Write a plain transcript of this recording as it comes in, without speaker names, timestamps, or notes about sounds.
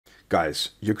Guys,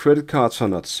 your credit cards are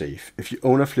not safe. If you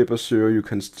own a Flipper Zero, you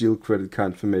can steal credit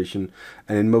card information,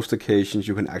 and in most occasions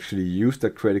you can actually use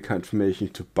that credit card information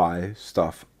to buy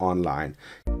stuff online.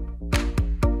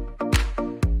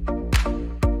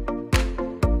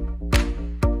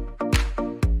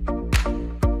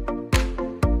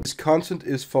 This content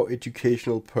is for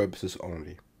educational purposes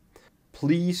only.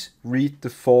 Please read the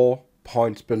 4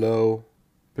 points below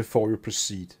before you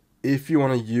proceed. If you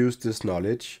want to use this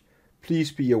knowledge,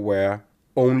 please be aware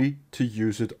only to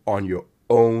use it on your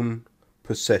own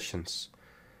possessions.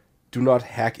 Do not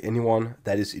hack anyone,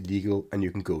 that is illegal and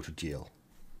you can go to jail.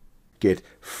 Get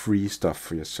free stuff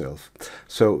for yourself.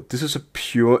 So this is a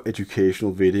pure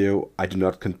educational video. I do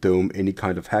not condone any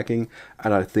kind of hacking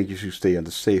and I think you should stay on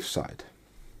the safe side.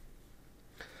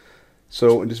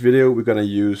 So in this video we're going to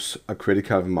use a credit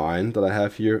card of mine that I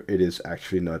have here. It is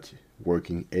actually not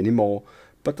working anymore.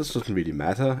 But this doesn't really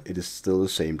matter, it is still the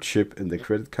same chip in the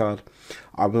credit card.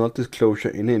 I will not disclose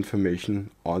any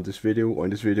information on this video or in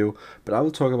this video, but I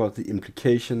will talk about the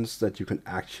implications that you can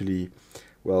actually,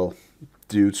 well,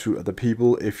 do to other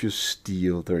people if you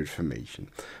steal their information.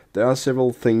 There are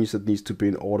several things that needs to be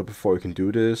in order before you can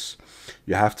do this.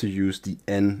 You have to use the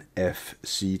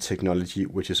NFC technology,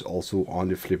 which is also on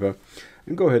the Flipper.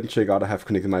 And go ahead and check out, I have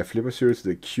connected my Flipper Zero to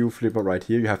the Q Flipper right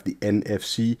here. You have the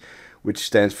NFC, which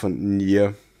stands for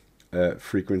near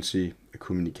frequency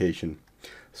communication.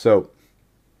 So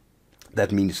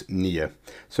that means near.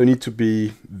 So you need to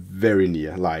be very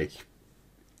near, like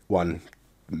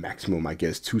maximum, I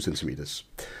guess, 2 centimeters.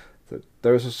 So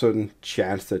there is a certain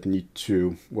chance that you need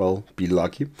to, well, be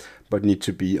lucky, but need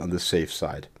to be on the safe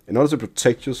side. In order to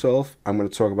protect yourself, I'm going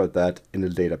to talk about that in a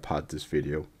later part of this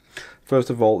video. First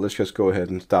of all, let's just go ahead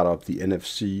and start up the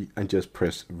NFC and just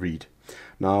press read.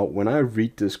 Now, when I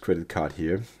read this credit card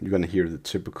here, you're going to hear the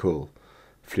typical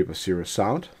Flipper Zero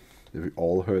sound that we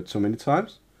all heard so many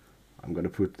times. I'm going to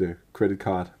put the credit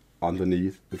card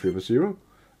underneath the Flipper Zero,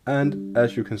 and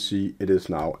as you can see, it is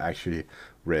now actually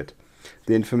read.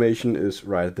 The information is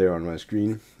right there on my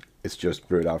screen. It's just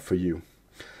blurred out for you.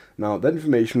 Now, that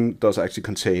information does actually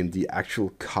contain the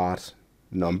actual card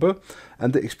number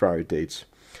and the expiry dates.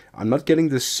 I'm not getting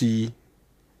the CVC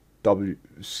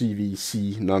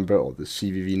number or the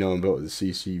CVV number or the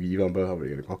CCV number, however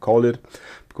you're going to call it,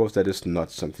 because that is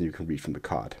not something you can read from the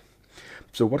card.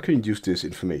 So what can you use this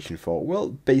information for? Well,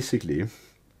 basically,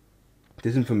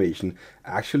 this information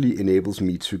actually enables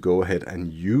me to go ahead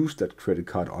and use that credit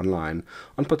card online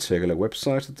on particular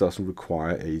websites that doesn't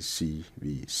require a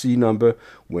CVC number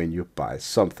when you buy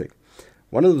something.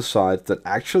 One of the sites that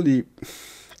actually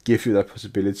give you that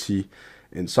possibility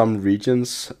in some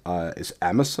regions is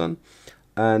Amazon,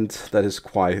 and that is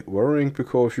quite worrying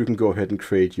because you can go ahead and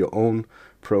create your own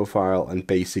profile and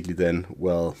basically then,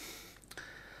 well,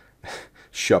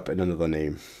 shop in another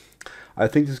name. I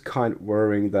think it's kind of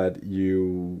worrying that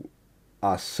you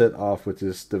are set off with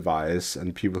this device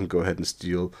and people can go ahead and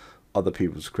steal other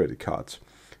people's credit cards.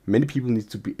 Many people need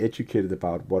to be educated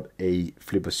about what a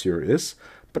Flipper Zero is,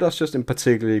 but us just in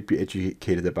particular be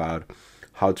educated about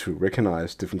how to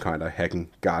recognize different kind of hacking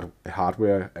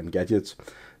hardware and gadgets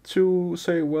to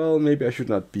say, well, maybe I should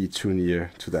not be too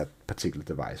near to that particular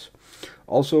device.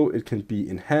 Also, it can be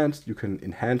enhanced. You can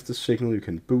enhance the signal, you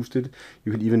can boost it,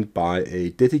 you can even buy a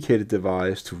dedicated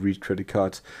device to read credit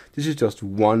cards. This is just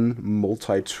one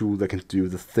multi-tool that can do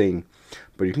the thing.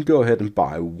 But you can go ahead and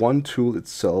buy one tool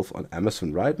itself on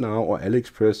Amazon right now or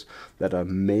AliExpress that are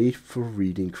made for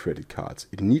reading credit cards.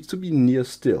 It needs to be near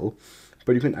still,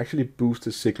 but you can actually boost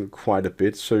the signal quite a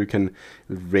bit, so you can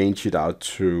range it out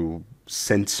to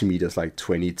centimeters, like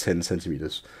 10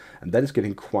 centimeters. And that is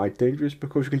getting quite dangerous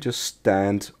because you can just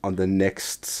stand on the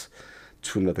next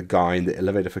to another guy in the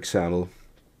elevator, for example,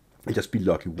 and just be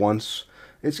lucky once.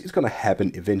 It's going to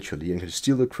happen eventually, and you can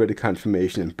steal the credit card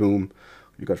information and boom,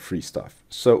 you got free stuff.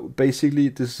 So basically,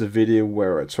 this is a video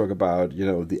where I talk about, you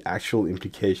know, the actual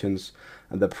implications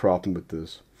and the problem with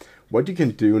this. What you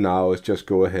can do now is just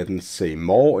go ahead and say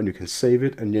more, and you can save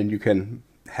it, and then you can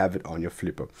have it on your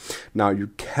Flipper. Now, you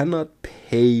cannot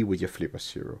pay with your Flipper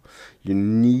Zero. You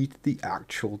need the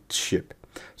actual chip.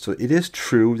 So it is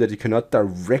true that you cannot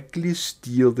directly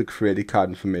steal the credit card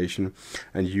information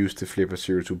and use the Flipper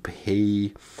Zero to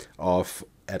pay off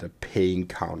at a paying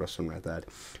count or something like that.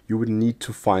 You would need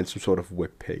to find some sort of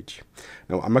web page.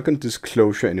 Now, I'm not going to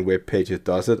disclose any web page that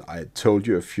does it. I told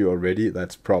you a few already.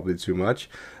 That's probably too much.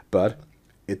 But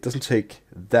it doesn't take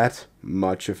that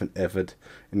much of an effort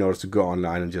in order to go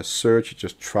online and just search,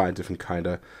 just try different kind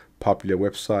of popular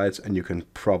websites, and you can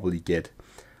probably get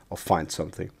or find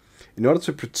something. In order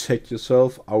to protect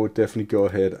yourself, I would definitely go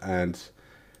ahead and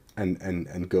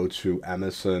and go to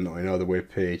Amazon or another web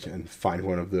page and find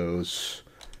one of those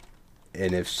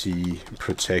NFC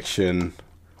protection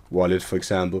wallet, for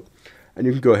example, and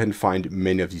you can go ahead and find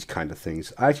many of these kind of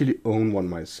things. I actually own one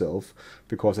myself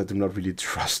because I do not really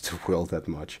trust the world that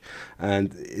much,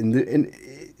 and in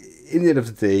the end of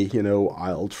the day, you know,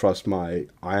 I'll trust my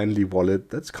Ironly wallet.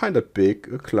 That's kind of big,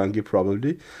 clunky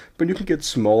probably, but you can get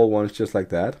small ones just like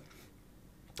that.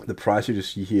 The price you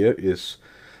just see here is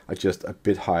just a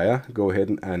bit higher. Go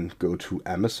ahead and go to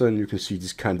Amazon. You can see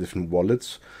these kind of different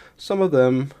wallets. Some of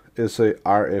them is a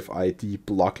RFID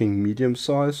blocking medium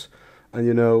size, and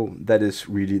you know, that is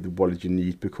really the wallet you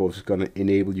need because it's going to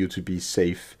enable you to be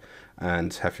safe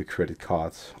and have your credit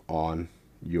card on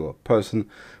your person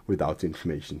without the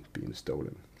information being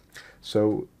stolen.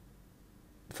 So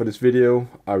for this video,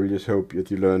 I really just hope that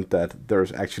you learned that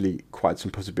there's actually quite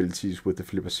some possibilities with the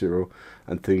Flipper Zero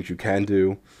and things you can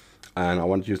do. And I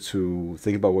want you to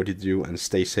think about what you do and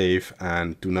stay safe,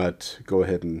 and do not go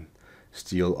ahead and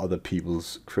steal other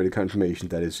people's credit card information.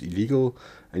 That is illegal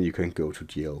and you can go to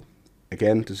jail.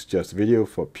 Again, this is just a video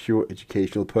for pure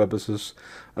educational purposes,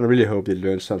 and I really hope that you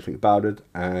learned something about it,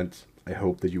 and I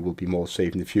hope that you will be more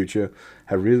safe in the future.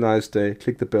 Have a really nice day.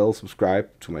 Click the bell, subscribe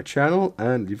to my channel,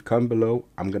 and leave a comment below.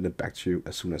 I'm going to get back to you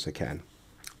as soon as I can.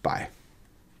 Bye.